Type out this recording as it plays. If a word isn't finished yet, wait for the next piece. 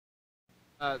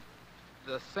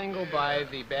The single by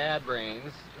the Bad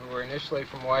Brains, who were initially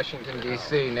from Washington,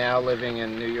 D.C., now living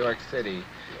in New York City.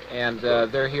 And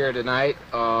they're here tonight.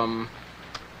 They're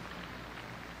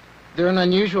an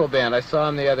unusual band. I saw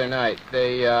them the other night.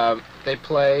 They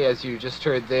play, as you just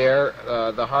heard there,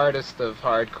 the hardest of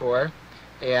hardcore,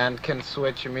 and can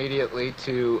switch immediately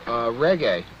to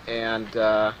reggae.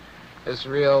 And it's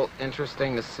real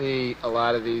interesting to see a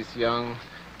lot of these young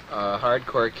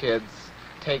hardcore kids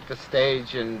take the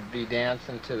stage and be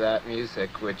dancing to that music,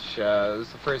 which was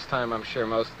the first time I'm sure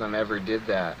most of them ever did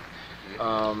that.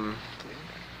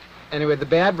 Anyway, the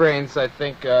Bad Brains, I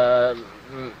think,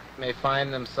 may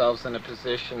find themselves in a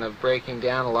position of breaking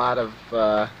down a lot of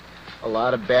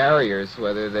barriers,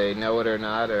 whether they know it or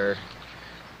not, or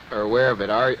aware of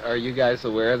it. Are you guys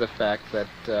aware of the fact that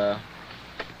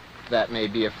that may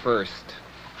be a first?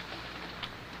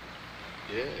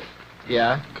 Yeah.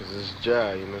 Yeah? Because it's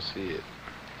Jah, you must see it.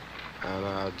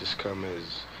 And just come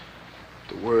as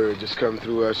the word just come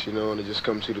through us, you know, and it just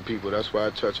comes to the people. That's why I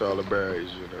touch all the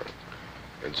barriers, you know,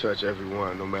 and touch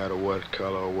everyone, no matter what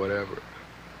color or whatever.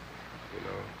 You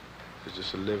know, it's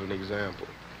just a living example.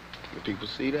 And people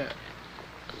see that,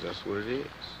 because that's what it is.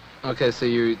 Okay, so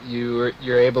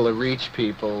you're able to reach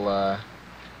people,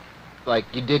 like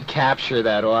you did capture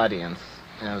that audience,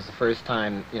 and it was the first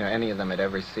time, you know, any of them had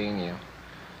ever seen you.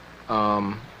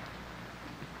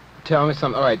 Tell me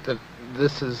something. All right,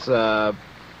 this is,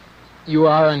 you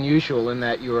are unusual in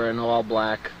that you are an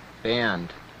all-black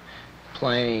band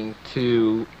playing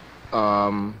to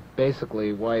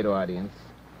basically white audience.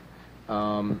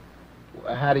 How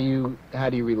do you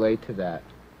relate to that?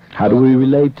 How do we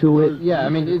relate to it? Yeah, I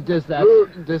mean,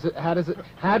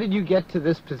 how did you get to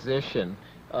this position?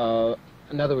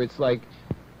 In other words, like,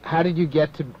 how did you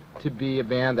get to be a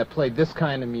band that played this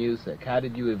kind of music? How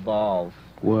did you evolve?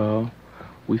 Well,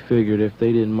 we figured if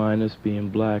they didn't mind us being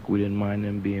black, we didn't mind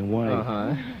them being white.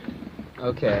 Uh-huh.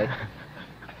 Okay.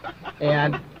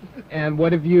 And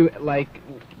what have you, like,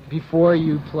 before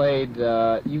you played,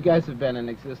 you guys have been in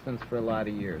existence for a lot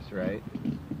of years, right?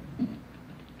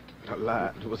 A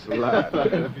lot. What's a lot?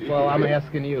 Well, I'm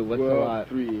asking you, what's a lot?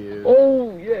 3 years.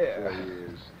 Oh, yeah. 4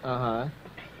 years. Uh-huh.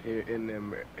 In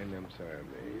them time,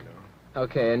 man, you know.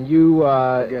 Okay, and you,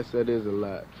 I guess that is a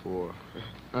lot for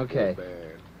okay. a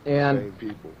band. And Same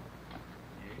people.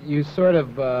 you sort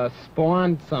of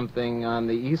spawned something on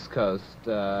the East Coast,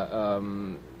 sort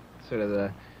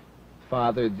of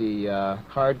fathered the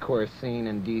hardcore scene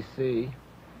in D.C.,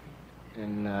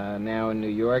 and now in New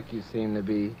York you seem to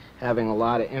be having a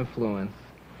lot of influence.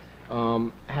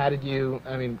 How did you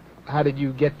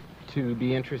get to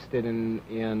be interested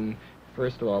in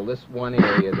first of all, this one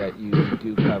area that you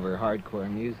do cover,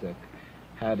 hardcore music?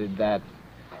 How did that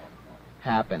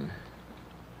happen?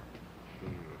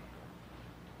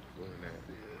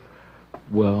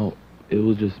 Well, it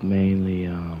was just mainly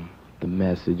the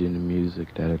message in the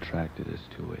music that attracted us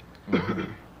to it.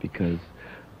 Mm-hmm. Because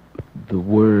the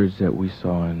words that we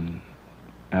saw in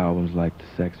albums like the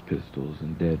Sex Pistols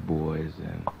and Dead Boys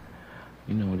and,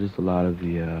 you know, just a lot of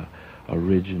the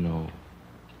original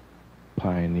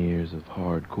pioneers of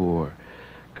hardcore,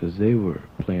 because they were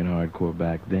playing hardcore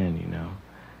back then, you know,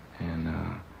 and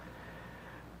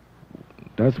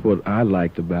that's what I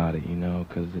liked about it, you know,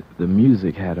 because the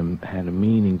music had a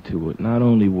meaning to it. Not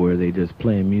only were they just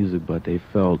playing music, but they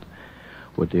felt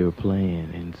what they were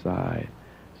playing inside.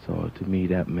 So to me,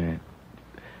 that meant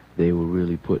they were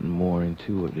really putting more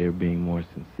into it. They were being more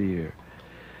sincere.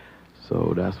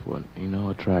 So that's what, you know,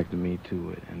 attracted me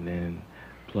to it. And then,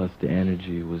 plus the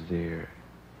energy was there,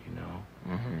 you know.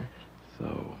 Mm-hmm.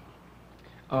 So.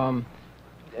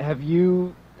 Have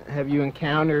you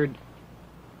encountered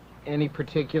any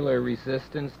particular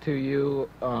resistance to you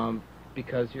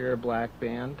because you're a black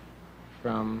band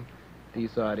from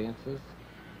these audiences?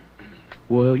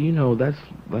 Well, you know, that's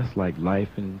like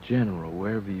life in general.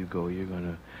 Wherever you go, you're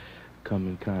gonna come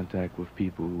in contact with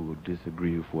people who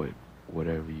disagree with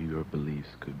whatever your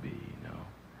beliefs could be, you know.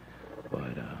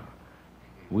 But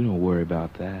we don't worry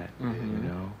about that, mm-hmm. you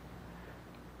know.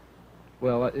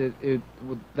 Well,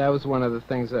 that was one of the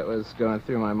things that was going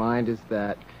through my mind, is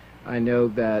that I know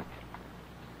that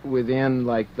within,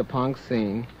 like, the punk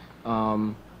scene,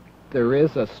 there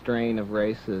is a strain of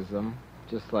racism,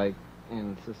 just like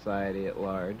in society at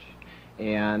large,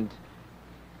 and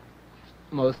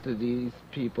most of these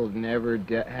people never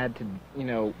had to, you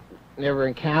know, never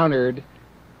encountered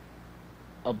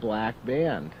a black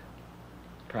band,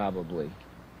 probably.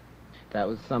 That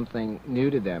was something new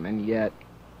to them, and yet,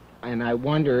 and I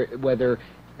wonder whether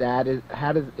that is,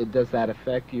 does that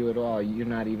affect you at all? You're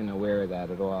not even aware of that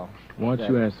at all. Why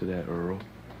don't you answer that, Earl?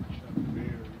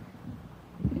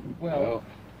 Well,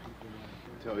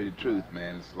 tell you the truth,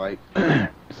 man. It's like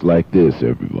it's like this,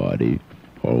 everybody.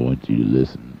 I want you to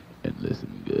listen and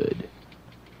listen good.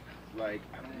 It's like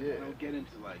I don't get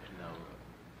into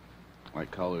like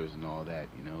colors and all that,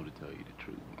 to tell you the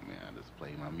truth. I mean, I just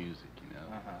play my music,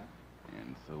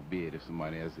 And so be it. If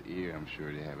somebody has an ear, I'm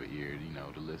sure they have an ear,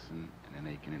 to listen, and then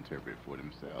they can interpret it for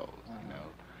themselves,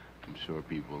 I'm sure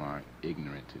people aren't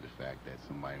ignorant to the fact that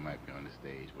somebody might be on the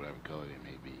stage, whatever color they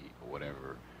may be, or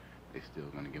whatever, they're still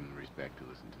going to give them the respect to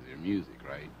listen to their music,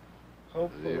 right?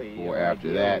 hopefully. Therefore,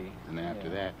 after that,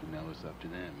 it's up to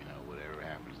them, whatever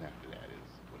happens after that is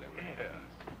whatever happens.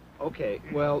 Okay,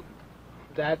 well,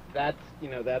 that's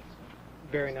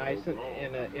very nice So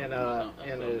overall, I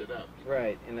summed it up.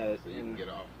 right So you can get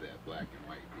off that black and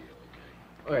white deal,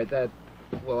 okay? All right,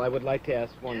 well, I would like to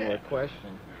ask one more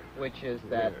question, which is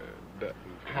that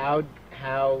how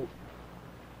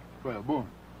Well, boom.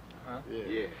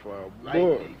 Yeah. For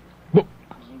Lightning.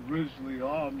 Originally,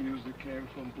 all music came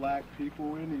from black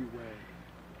people anyway.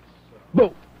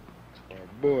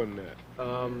 born that.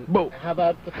 how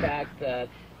about the fact that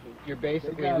you're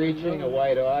basically reaching a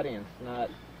white audience,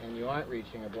 and you aren't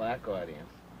reaching a black audience?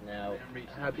 Now, I'm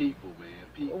reaching people, man.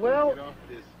 People Well, get off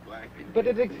this black and but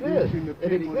it exists. Reaching the It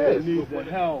people that exists. need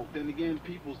the help. Then again,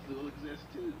 people still exist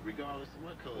too, regardless of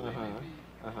what color they may be.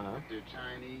 Uh-huh. If they're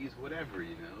Chinese, whatever,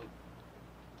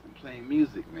 I'm playing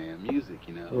music, man. Music,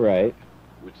 Right.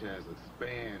 which has a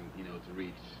span, to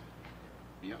reach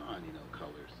beyond,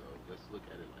 color. So let's look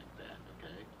at it like that,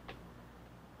 okay?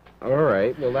 All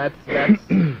right. Well, that's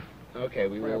okay.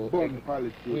 We Well, will boom,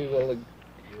 politics.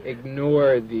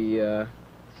 ignore the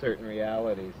certain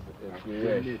realities if you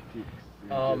wish.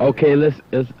 Okay,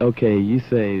 okay, you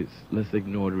say let's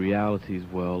ignore the realities.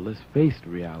 Well, let's face the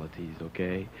realities,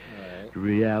 okay? All right. The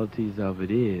realities of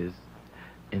it is,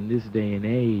 in this day and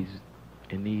age,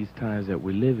 in these times that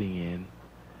we're living in,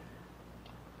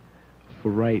 for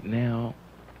right now,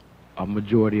 a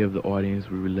majority of the audience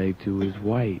we relate to is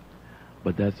white.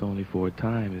 But that's only for a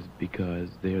time, is because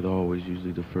they're always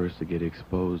usually the first to get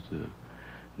exposed to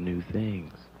new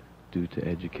things due to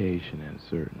education and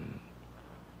certain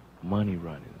money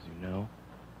runnings,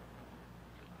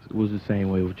 It was the same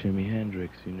way with Jimi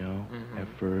Hendrix, At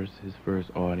first, his first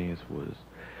audience was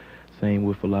same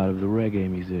with a lot of the reggae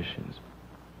musicians.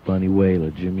 Bunny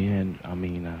Wailer,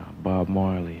 Bob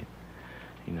Marley,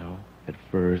 At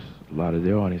first, a lot of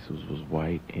their audience was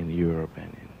white in Europe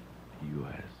and in the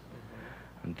U.S.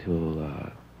 Until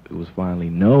it was finally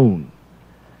known,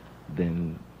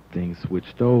 then things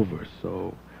switched over.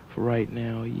 So for right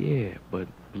now, yeah, but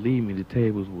believe me, the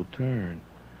tables will turn.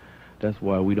 That's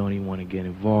why we don't even want to get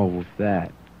involved with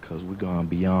that, because we're going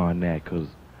beyond that, because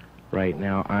right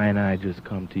now, I just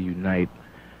come to unite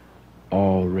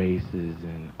all races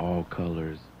and all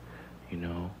colors,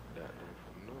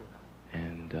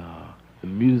 And the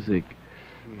music,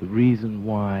 the reason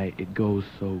why it goes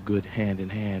so good hand in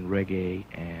hand, reggae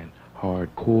and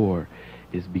hardcore,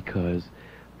 is because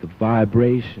the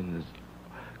vibrations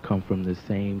come from the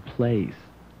same place,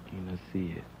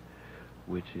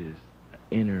 which is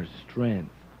inner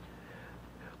strength.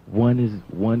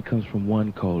 One comes from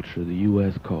one culture, the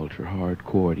U.S. culture,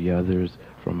 hardcore. The others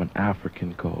from an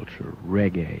African culture,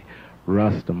 reggae,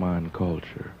 Rastaman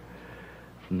culture.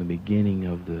 From the beginning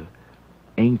of the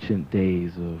ancient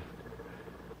days of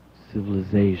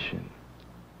civilization,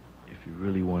 if you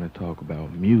really want to talk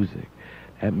about music,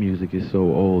 that music is so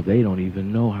old they don't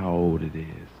even know how old it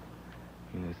is.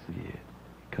 It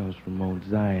comes from Mount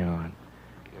Zion.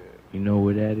 You know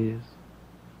where that is?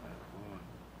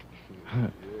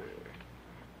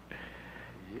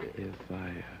 Yes,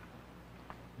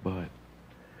 but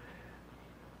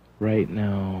right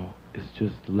now it's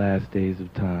just the last days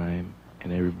of time,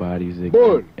 and everybody's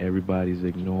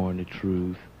ignoring the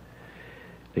truth.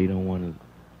 They don't want to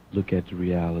look at the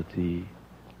reality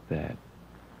that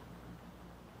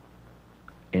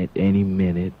at any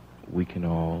minute we can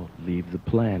all leave the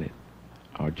planet.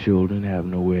 Our children have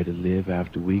nowhere to live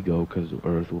after we go, because the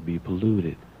earth will be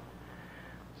polluted.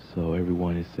 So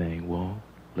everyone is saying, well,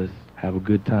 let's have a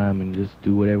good time and just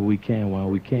do whatever we can while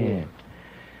we can.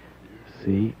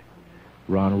 See,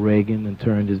 Ronald Reagan and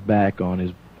turned his back on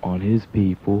his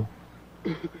people.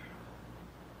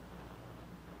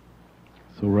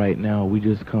 So right now we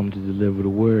just come to deliver the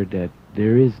word that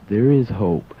there is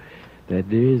hope, that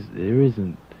there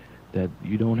isn't, that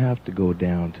you don't have to go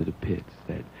down to the pits,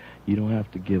 that you don't have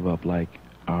to give up like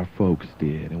our folks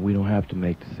did, and we don't have to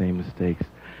make the same mistakes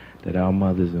that our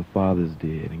mothers and fathers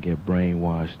did and get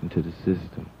brainwashed into the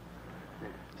system,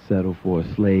 settle for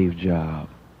a slave job,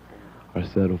 or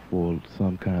settle for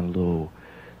some kind of little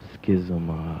schism,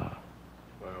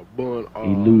 born all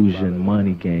illusion about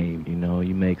money it. game. You know,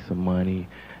 you make some money,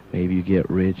 maybe you get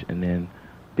rich, and then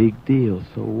big deal.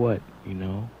 So what? You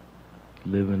know,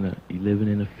 you living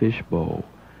in a fishbowl,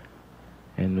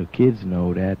 and the kids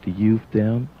know that. The youth,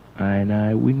 them,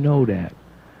 I, we know that.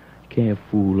 Can't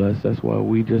fool us. That's why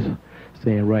we just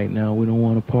saying right now we don't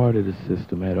want a part of the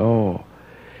system at all.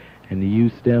 And the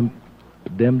youth, them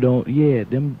don't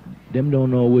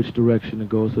know which direction to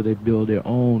go, so they build their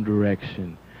own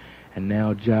direction. And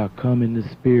now Jah come in the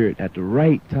spirit at the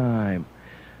right time,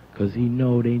 because he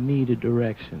know they need a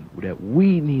direction, that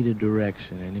we need a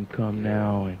direction. And him come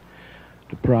now, and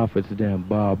the prophets, them,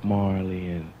 Bob Marley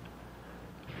and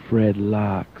Fred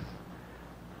Locks,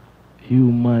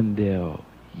 Hugh Mundell,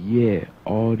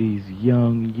 all these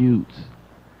young youths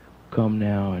come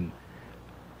now and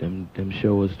them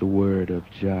show us the word of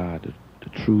Jah, the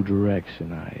true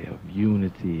direction of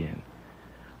unity, and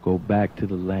go back to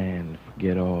the land,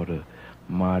 forget all the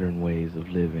modern ways of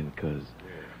living, because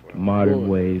modern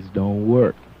ways don't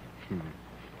work.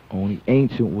 Only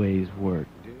ancient ways work.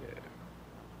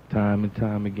 Time and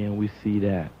time again we see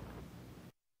that.